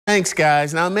Thanks,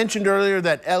 guys. Now, I mentioned earlier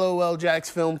that LOL Jax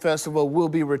Film Festival will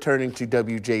be returning to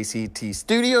WJCT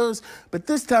Studios, but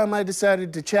this time I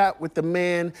decided to chat with the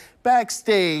man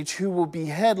backstage who will be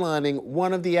headlining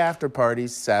one of the after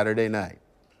parties Saturday night.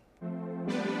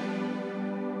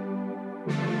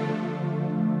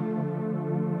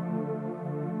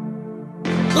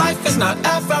 Life is not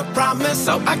ever promised,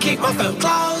 so I keep moving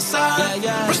closer.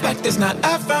 Respect is not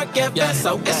ever given,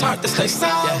 so it's hard to stay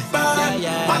sober.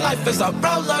 My life is a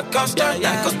roller coaster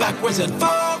that goes backwards and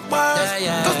forwards,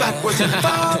 goes backwards and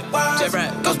forwards,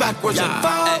 goes backwards and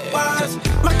forwards.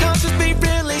 My conscience be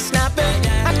really snapping.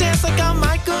 I dance like I'm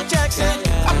Michael Jackson.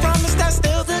 I promise that's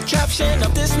still the caption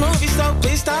of this movie, so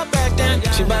please stop acting.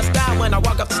 She must die when I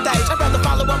walk up the stage. I'd rather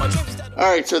follow all my dreams. All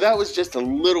right, so that was just a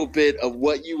little bit of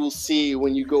what you will see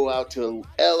when you go out to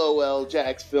LOL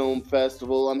Jax Film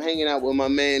Festival. I'm hanging out with my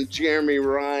man, Jeremy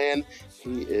Ryan.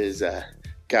 He is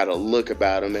got a look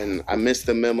about him, and I missed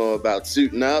the memo about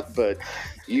suiting up, but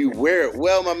you wear it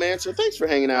well, my man, so thanks for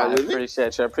hanging out with me. I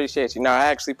appreciate you. No, I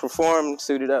actually perform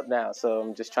suited up now, so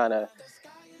I'm just trying to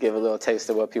give a little taste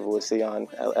of what people would see on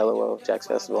LOL Jax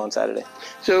Festival on Saturday.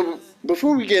 So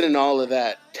before we get into all of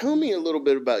that, tell me a little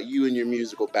bit about you and your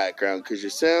musical background, because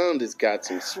your sound has got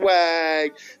some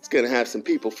swag. It's going to have some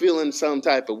people feeling some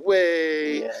type of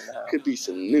way. Yeah, no. Could be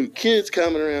some new kids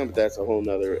coming around, but that's a whole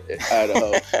nother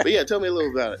Idaho. But yeah, tell me a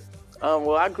little about it.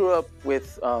 Well, I grew up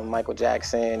with Michael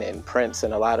Jackson and Prince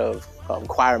and a lot of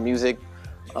choir music,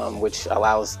 which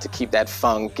allows to keep that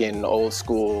funk and old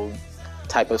school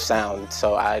type of sound.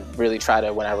 So I really try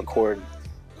to, when I record,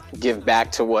 give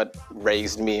back to what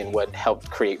raised me and what helped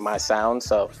create my sound.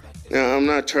 So now, I'm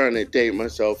not trying to date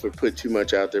myself or put too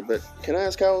much out there, but can I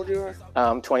ask how old you are?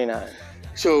 I'm 29.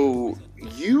 So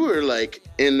you are like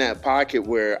in that pocket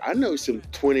where I know some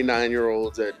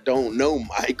 29-year-olds that don't know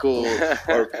Michael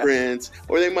or Prince,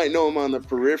 or they might know him on the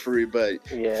periphery, but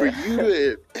yeah. For you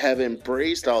to have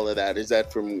embraced all of that, is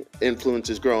that from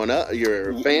influences growing up,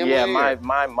 your family? Yeah,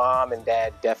 my mom and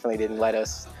dad definitely didn't let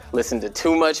us listen to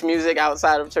too much music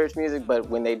outside of church music, but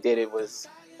when they did, it was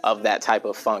of that type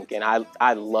of funk. And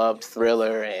I loved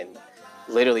Thriller and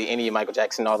literally any of Michael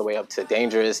Jackson, all the way up to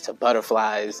Dangerous, to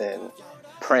Butterflies, and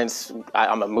Prince.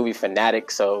 I'm a movie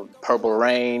fanatic, so Purple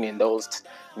Rain and those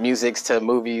musics to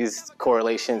movies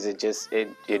correlations, it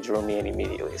drew me in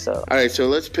immediately. So all right, so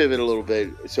let's pivot a little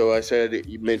bit. So I said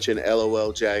you mentioned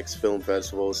LOL Jax Film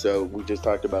Festival, so we just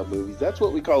talked about movies. That's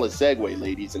what we call a segue,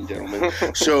 ladies and gentlemen.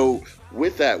 So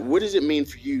with that, what does it mean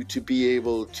for you to be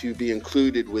able to be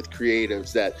included with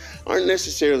creatives that aren't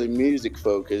necessarily music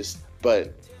focused,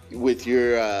 but with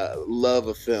your love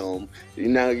of film,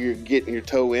 now you're getting your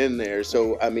toe in there?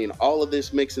 So I mean, all of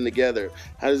this mixing together,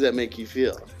 how does that make you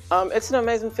feel? It's an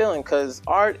amazing feeling, because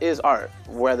art is art,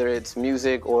 whether it's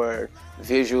music or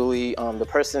visually. The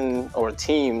person or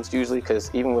teams usually,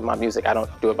 because even with my music, I don't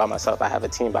do it by myself. I have a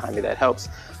team behind me that helps.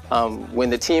 When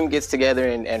the team gets together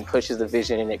and pushes the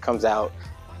vision and it comes out,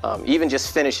 even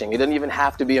just finishing, it doesn't even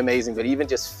have to be amazing, but even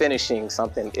just finishing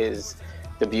something is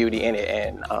the beauty in it.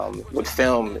 And with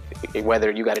film, whether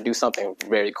you got to do something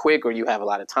very quick or you have a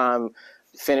lot of time,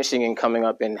 finishing and coming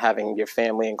up and having your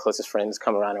family and closest friends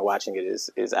come around and watching it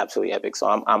is absolutely epic. So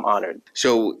I'm honored.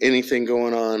 So anything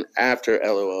going on after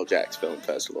LOL Jax Film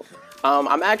Festival?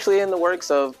 I'm actually in the works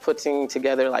of putting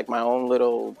together like my own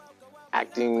little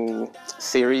acting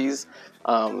series.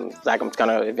 Like I'm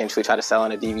gonna eventually try to sell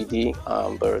on a DVD,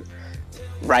 but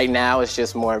right now it's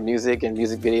just more music and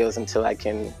music videos until I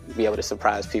can be able to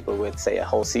surprise people with, say, a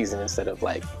whole season instead of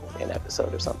like an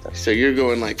episode or something. So you're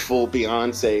going like full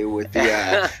Beyonce with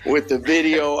the with the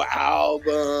video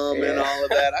album and all of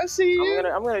that. I see you.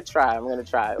 I'm gonna try.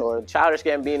 Or Childish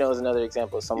Gambino is another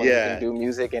example of someone who can do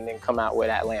music and then come out with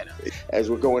Atlanta.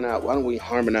 As we're going out, why don't we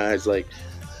harmonize like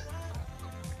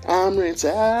I'm Rance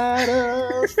out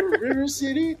of River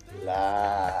City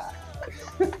Live.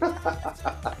 Because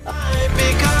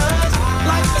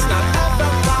life is not ever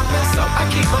promised, so I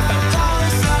keep moving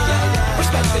closer.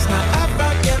 Respect is not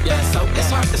ever given, so it's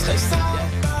hard to stay sober.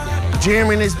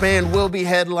 Jeremy and his band will be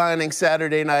headlining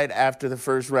Saturday night after the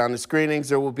first round of screenings.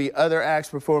 There will be other acts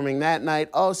performing that night,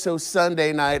 also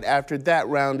Sunday night after that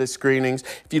round of screenings.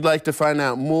 If you'd like to find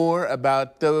out more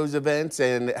about those events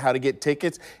and how to get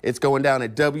tickets, it's going down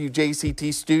at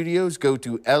WJCT Studios. Go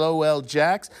to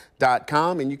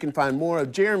loljax.com and you can find more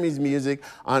of Jeremy's music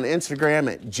on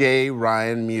Instagram at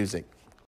JRyanMusic.